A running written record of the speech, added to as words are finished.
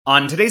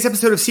On today's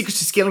episode of Secrets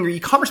to Scaling Your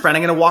E-commerce Brand,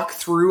 I'm going to walk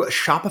through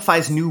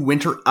Shopify's new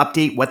winter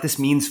update, what this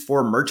means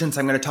for merchants.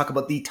 I'm going to talk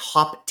about the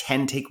top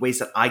 10 takeaways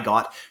that I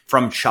got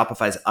from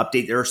Shopify's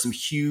update. There are some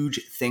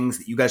huge things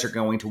that you guys are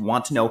going to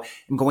want to know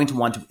and going to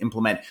want to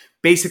implement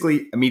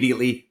basically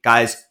immediately.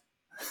 Guys,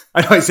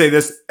 I know I say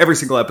this every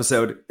single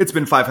episode. It's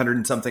been 500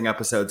 and something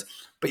episodes,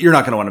 but you're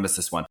not going to want to miss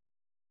this one.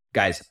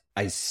 Guys,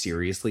 I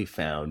seriously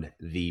found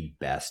the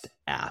best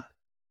app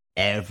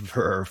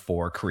ever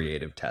for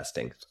creative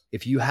testing.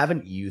 If you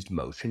haven't used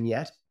Motion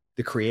yet,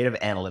 the creative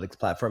analytics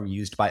platform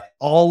used by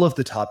all of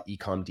the top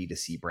e-com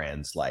D2C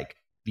brands like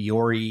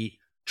Fiori,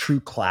 True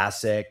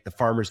Classic, The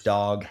Farmer's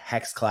Dog,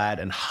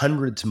 Hexclad, and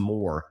hundreds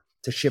more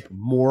to ship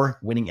more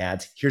winning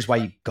ads. Here's why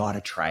you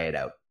gotta try it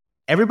out.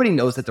 Everybody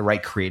knows that the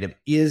right creative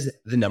is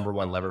the number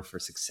one lever for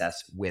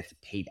success with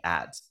paid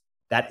ads.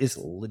 That is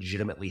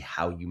legitimately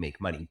how you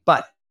make money.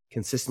 But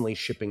consistently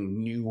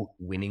shipping new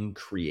winning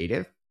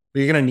creative,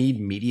 you're going to need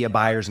media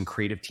buyers and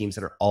creative teams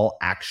that are all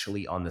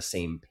actually on the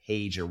same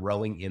page or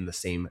rowing in the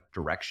same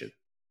direction.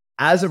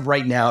 As of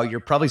right now, you're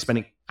probably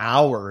spending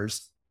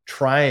hours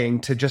trying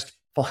to just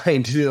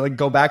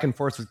go back and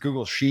forth with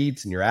Google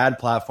Sheets and your ad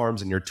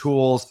platforms and your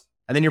tools.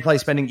 And then you're probably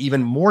spending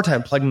even more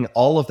time plugging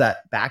all of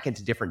that back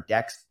into different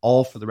decks,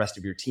 all for the rest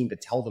of your team to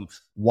tell them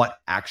what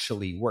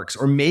actually works.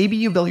 Or maybe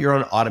you build your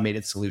own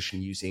automated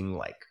solution using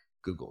like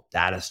Google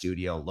Data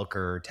Studio,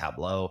 Looker,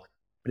 Tableau,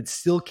 but it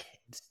still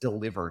can't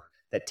deliver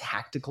that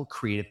tactical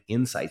creative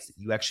insights that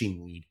you actually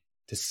need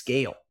to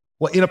scale.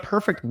 Well, in a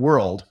perfect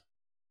world,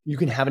 you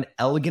can have an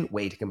elegant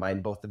way to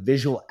combine both the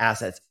visual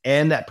assets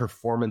and that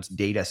performance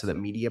data so that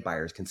media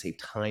buyers can save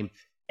time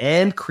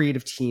and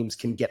creative teams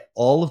can get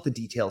all of the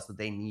details that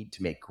they need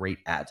to make great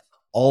ads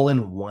all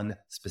in one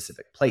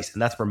specific place.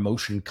 And that's where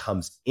Motion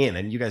comes in.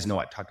 And you guys know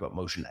I've talked about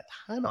Motion a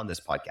ton on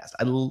this podcast.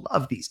 I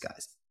love these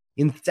guys.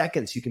 In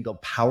seconds, you can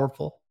build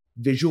powerful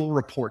visual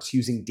reports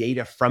using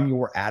data from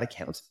your ad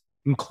accounts,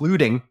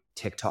 including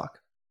TikTok,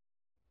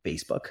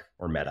 Facebook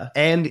or Meta,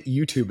 and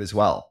YouTube as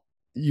well.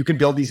 You can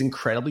build these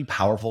incredibly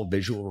powerful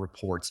visual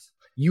reports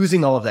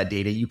using all of that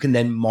data. You can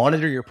then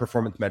monitor your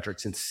performance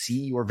metrics and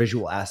see your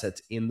visual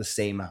assets in the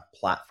same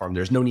platform.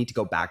 There's no need to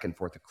go back and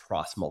forth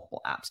across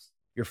multiple apps.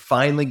 You're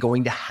finally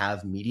going to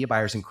have media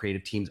buyers and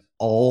creative teams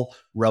all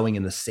rowing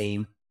in the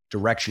same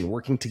direction,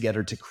 working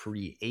together to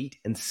create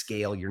and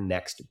scale your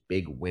next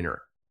big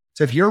winner.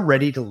 So if you're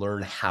ready to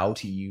learn how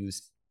to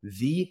use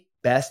the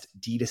best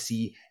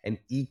D2C and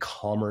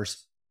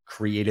e-commerce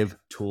creative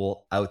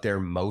tool out there,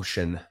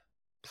 Motion,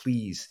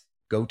 please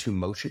go to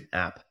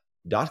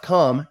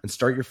motionapp.com and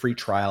start your free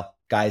trial.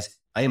 Guys,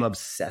 I am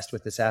obsessed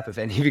with this app. If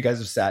any of you guys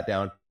have sat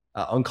down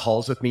on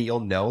calls with me, you'll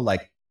know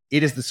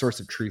it is the source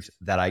of truth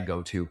that I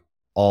go to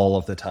all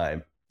of the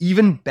time.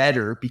 Even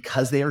better,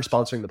 because they are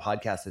sponsoring the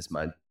podcast this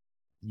month,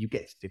 you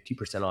get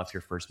 50% off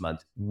your first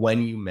month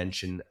when you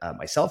mention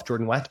myself,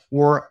 Jordan West,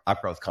 or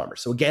Upgrowth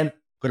Commerce. So again,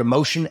 go to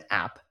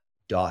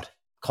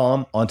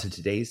motionapp.com onto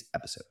today's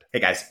episode. Hey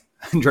guys,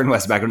 Jordan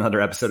West back with another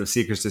episode of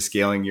Secrets to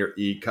Scaling Your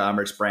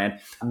E-commerce Brand.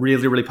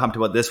 Really, really pumped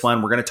about this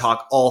one. We're going to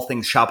talk all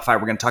things Shopify.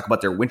 We're going to talk about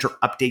their winter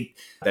update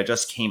that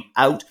just came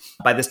out.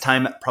 By this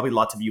time, probably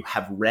lots of you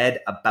have read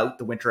about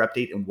the winter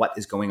update and what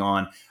is going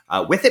on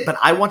with it. But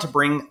I want to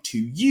bring to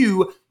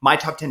you my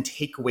top 10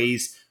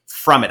 takeaways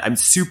from it. I'm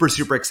super,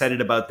 super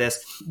excited about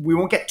this. We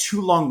won't get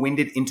too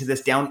long-winded into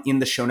this. Down in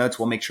the show notes,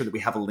 we'll make sure that we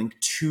have a link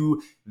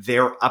to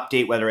their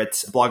update, whether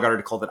it's a blog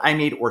article that I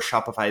made or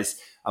Shopify's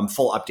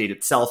full update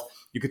itself.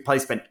 You could probably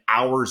spend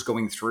hours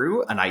going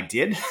through, and I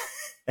did,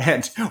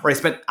 or I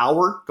spent an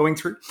hour going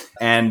through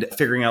and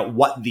figuring out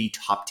what the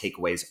top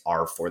takeaways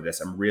are for this.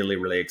 I'm really,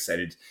 really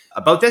excited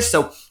about this.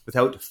 So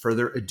without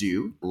further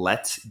ado,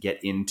 let's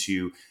get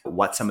into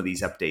what some of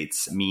these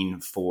updates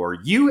mean for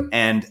you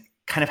and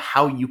kind of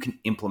how you can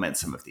implement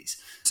some of these.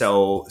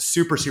 So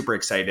super, super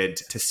excited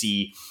to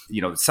see,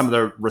 some of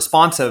the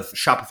response of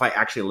Shopify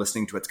actually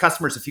listening to its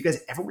customers. If you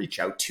guys ever reach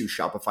out to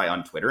Shopify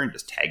on Twitter and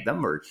just tag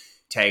them or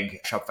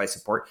tag Shopify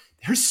support,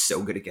 they're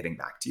so good at getting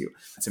back to you.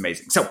 It's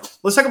amazing. So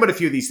let's talk about a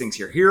few of these things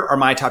here. Here are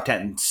my top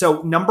 10.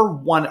 So number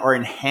one are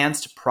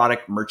enhanced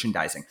product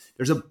merchandising.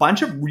 There's a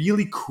bunch of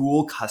really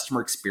cool customer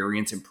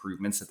experience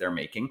improvements that they're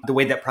making. The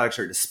way that products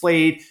are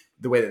displayed,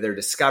 the way that they're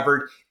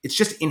discovered, it's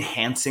just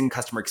enhancing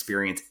customer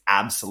experience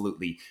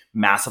absolutely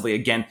massively.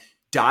 Again,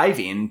 dive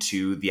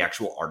into the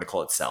actual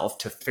article itself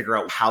to figure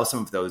out how some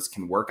of those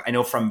can work. I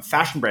know from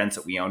fashion brands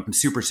that we own, I'm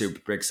super,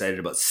 super excited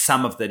about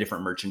some of the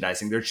different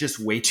merchandising. There's just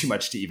way too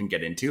much to even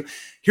get into.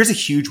 Here's a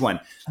huge one.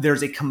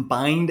 There's a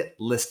combined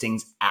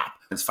listings app.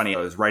 It's funny, I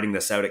was writing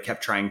this out. It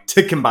kept trying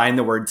to combine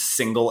the words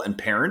single and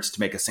parent to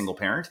make a single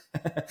parent,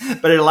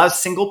 but it allows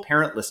single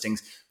parent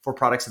listings for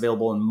products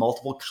available in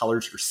multiple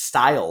colors or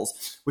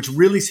styles, which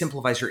really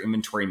simplifies your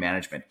inventory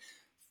management.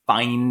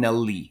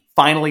 Finally,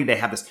 Finally, they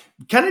have this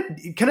kind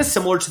of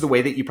similar to the way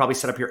that you probably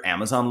set up your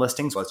Amazon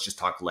listings. Let's just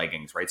talk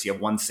leggings, right? So you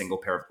have one single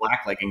pair of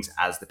black leggings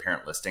as the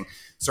parent listing.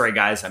 Sorry,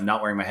 guys, I'm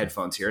not wearing my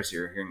headphones here, so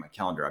you're hearing my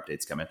calendar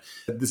updates come in.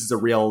 This is a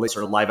real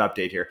sort of live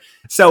update here.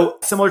 So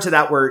similar to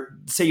that, where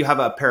say you have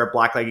a pair of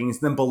black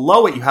leggings, then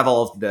below it, you have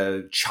all of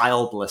the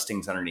child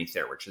listings underneath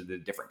there, which are the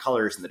different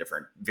colors and the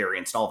different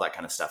variants and all that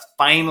kind of stuff.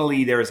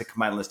 Finally, there is a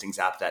combined listings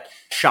app that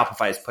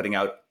Shopify is putting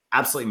out.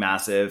 Absolutely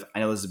massive.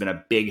 I know this has been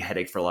a big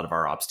headache for a lot of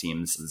our ops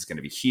teams. So this is going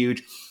to be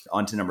huge.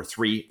 On to number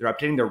 3, they're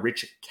updating their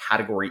rich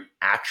category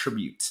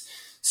attributes.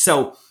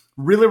 So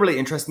really, really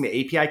interesting.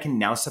 The API can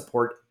now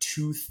support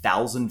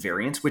 2,000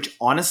 variants, which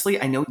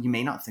honestly, I know you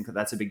may not think that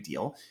that's a big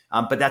deal,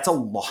 but that's a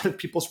lot of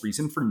people's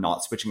reason for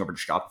not switching over to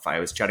Shopify. I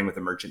was chatting with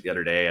a merchant the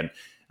other day and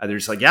they're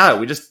just like, yeah,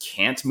 we just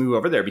can't move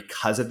over there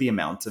because of the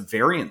amount of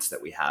variants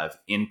that we have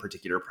in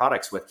particular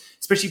products with,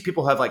 especially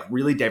people who have like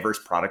really diverse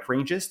product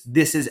ranges.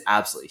 This is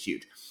absolutely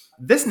huge.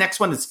 This next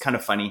one is kind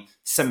of funny.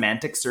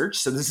 Semantic search.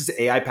 So this is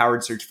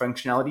AI-powered search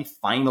functionality.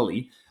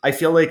 Finally, I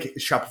feel like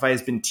Shopify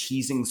has been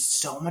teasing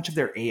so much of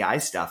their AI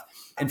stuff.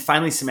 And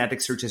finally,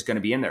 semantic search is going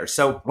to be in there.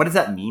 So what does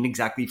that mean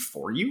exactly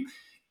for you?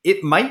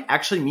 It might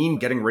actually mean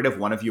getting rid of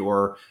one of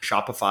your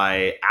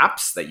Shopify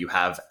apps that you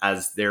have,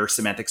 as their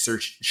semantic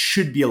search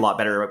should be a lot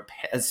better,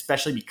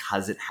 especially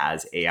because it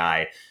has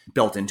AI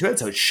built into it.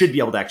 So it should be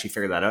able to actually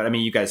figure that out. I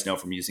mean, you guys know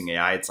from using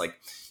AI, it's like,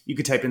 you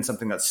could type in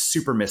something that's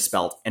super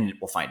misspelled and it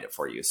will find it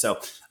for you. So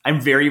I'm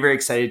very, very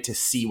excited to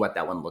see what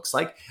that one looks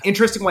like.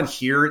 Interesting one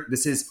here.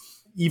 This is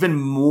even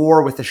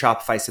more with the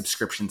Shopify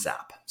subscriptions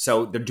app.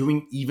 So they're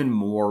doing even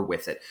more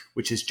with it,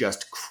 which is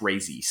just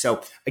crazy.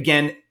 So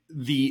again,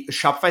 the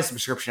Shopify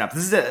subscription app,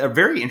 this is a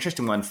very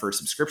interesting one for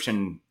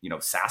subscription,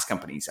 SaaS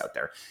companies out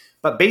there.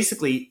 But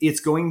basically, it's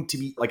going to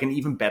be like an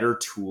even better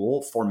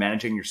tool for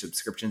managing your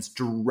subscriptions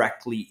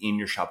directly in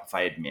your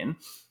Shopify admin.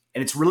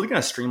 And it's really going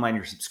to streamline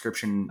your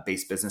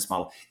subscription-based business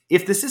model.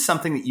 If this is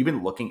something that you've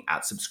been looking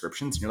at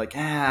subscriptions and you're like,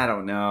 I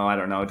don't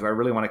know. Do I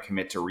really want to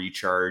commit to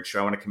Recharge? Do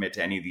I want to commit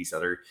to any of these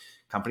other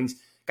companies?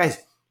 Guys,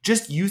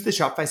 just use the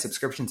Shopify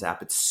subscriptions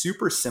app. It's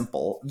super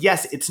simple.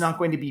 Yes, it's not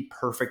going to be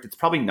perfect. It's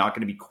probably not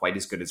going to be quite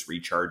as good as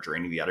Recharge or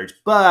any of the others,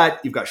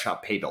 but you've got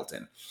Shop Pay built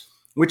in,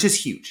 which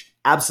is huge.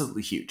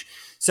 Absolutely huge.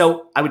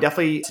 So I would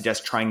definitely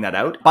suggest trying that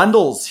out.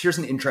 Bundles, here's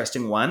an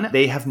interesting one.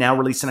 They have now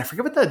released, and I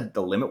forget what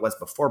the limit was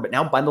before, but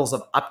now bundles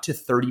of up to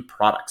 30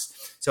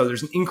 products. So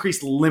there's an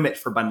increased limit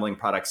for bundling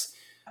products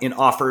in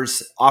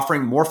offers,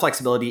 offering more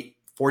flexibility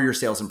for your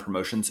sales and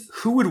promotions.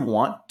 Who would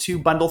want to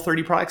bundle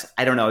 30 products?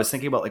 I don't know. I was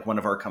thinking about like one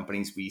of our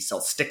companies, we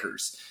sell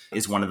stickers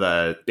is one of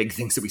the big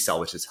things that we sell,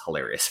 which is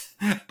hilarious,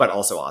 but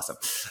also awesome.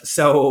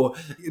 So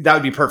that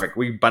would be perfect.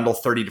 We bundle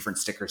 30 different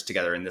stickers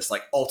together in this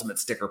like ultimate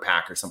sticker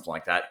pack or something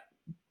like that.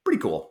 Pretty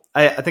cool.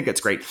 I think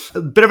it's great. A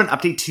bit of an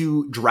update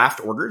to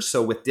draft orders.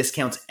 So with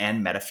discounts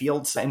and meta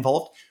fields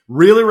involved,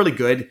 really, really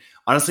good.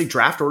 Honestly,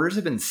 draft orders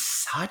have been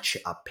such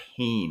a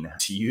pain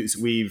to use.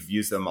 We've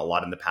used them a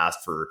lot in the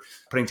past for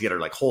putting together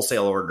like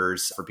wholesale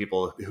orders for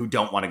people who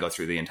don't want to go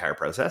through the entire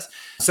process.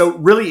 So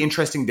really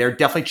interesting there.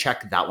 Definitely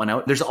check that one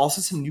out. There's also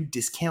some new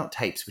discount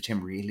types, which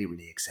I'm really,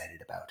 really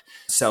excited about.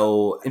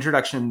 So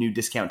introduction of new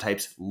discount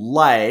types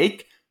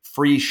like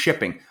free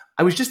shipping.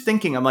 I was just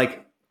thinking, I'm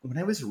like, when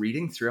I was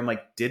reading through, I'm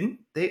like, didn't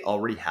they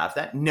already have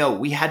that? No,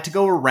 we had to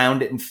go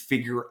around it and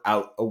figure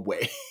out a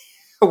way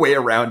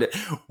around it.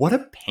 What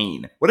a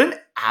pain. What an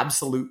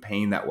absolute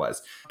pain that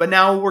was. But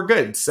now we're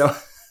good. So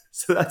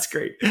that's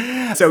great.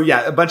 So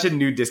yeah, a bunch of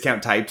new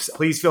discount types.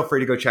 Please feel free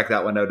to go check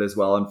that one out as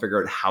well and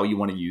figure out how you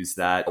want to use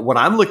that. What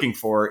I'm looking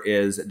for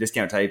is a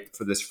discount type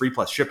for this free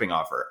plus shipping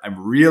offer.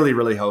 I'm really,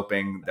 really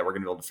hoping that we're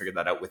going to be able to figure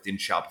that out within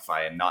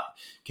Shopify and not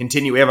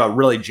continue. We have a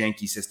really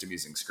janky system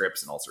using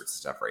scripts and all sorts of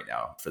stuff right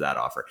now for that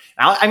offer.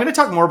 Now, I'm going to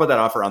talk more about that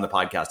offer on the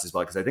podcast as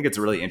well, because I think it's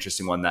a really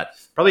interesting one that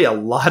probably a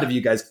lot of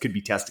you guys could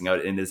be testing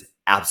out and is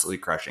absolutely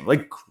crushing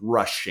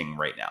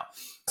right now,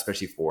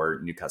 especially for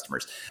new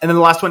customers. And then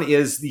the last one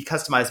is the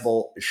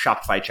customizable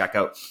Shopify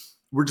checkout.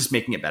 We're just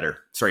making it better.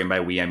 Sorry, and by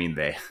we, I mean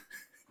they.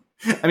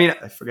 I mean,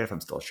 I forget if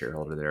I'm still a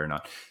shareholder there or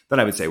not. Then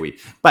I would say we.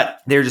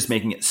 But they're just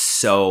making it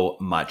so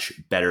much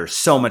better,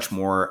 so much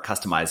more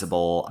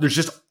customizable. There's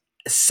just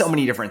so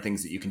many different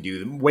things that you can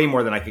do, way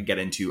more than I could get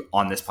into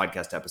on this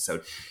podcast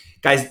episode.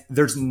 Guys,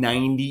 there's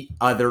 90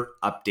 other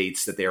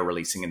updates that they are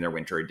releasing in their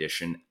winter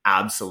edition.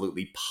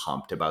 Absolutely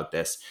pumped about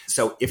this.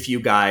 So if you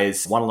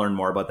guys want to learn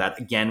more about that,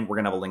 again, we're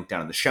going to have a link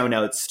down in the show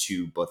notes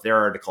to both their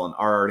article and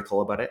our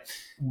article about it.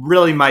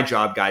 Really, my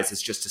job, guys,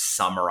 is just to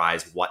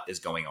summarize what is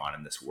going on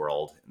in this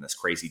world, in this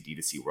crazy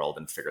D2C world,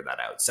 and figure that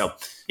out. So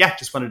yeah,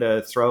 just wanted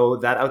to throw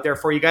that out there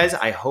for you guys.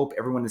 I hope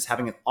everyone is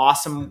having an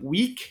awesome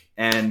week.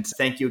 And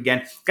thank you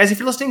again. Guys, if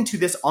you're listening to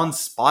this on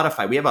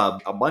Spotify, we have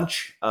a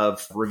bunch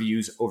of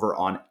reviews over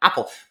on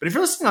Apple. But if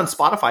you're listening on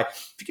Spotify,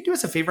 if you could do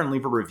us a favor and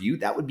leave a review,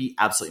 that would be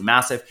absolutely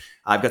massive.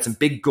 I've got some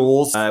big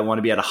goals. I want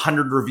to be at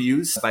 100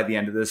 reviews by the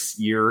end of this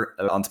year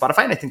on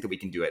Spotify. And I think that we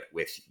can do it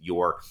with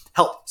your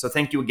help. So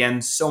thank you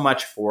again so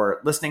much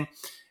for listening.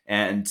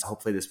 And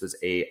hopefully this was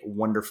a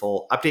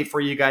wonderful update for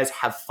you guys.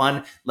 Have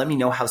fun. Let me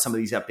know how some of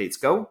these updates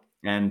go.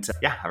 And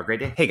yeah, have a great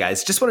day. Hey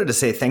guys, just wanted to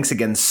say thanks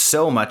again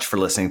so much for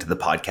listening to the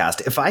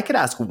podcast. If I could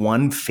ask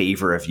one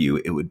favor of you,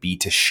 it would be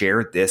to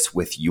share this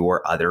with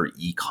your other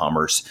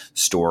e-commerce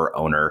store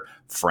owner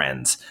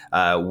friends.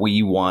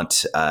 We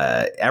want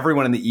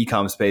everyone in the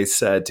e-com space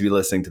to be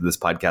listening to this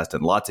podcast,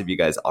 and lots of you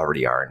guys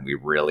already are, and we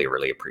really,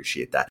 really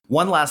appreciate that.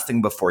 One last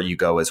thing before you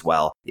go as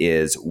well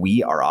is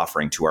we are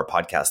offering to our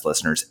podcast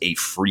listeners a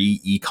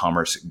free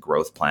e-commerce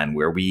growth plan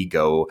where we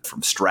go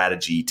from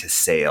strategy to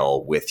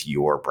sale with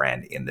your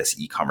brand in this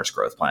e-commerce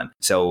growth plan.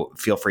 So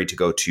feel free to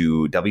go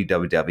to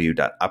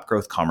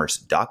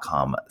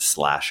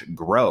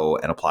www.upgrowthcommerce.com/grow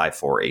and apply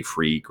for a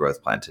free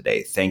growth plan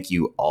today. Thank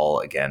you all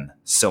again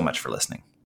so much for listening.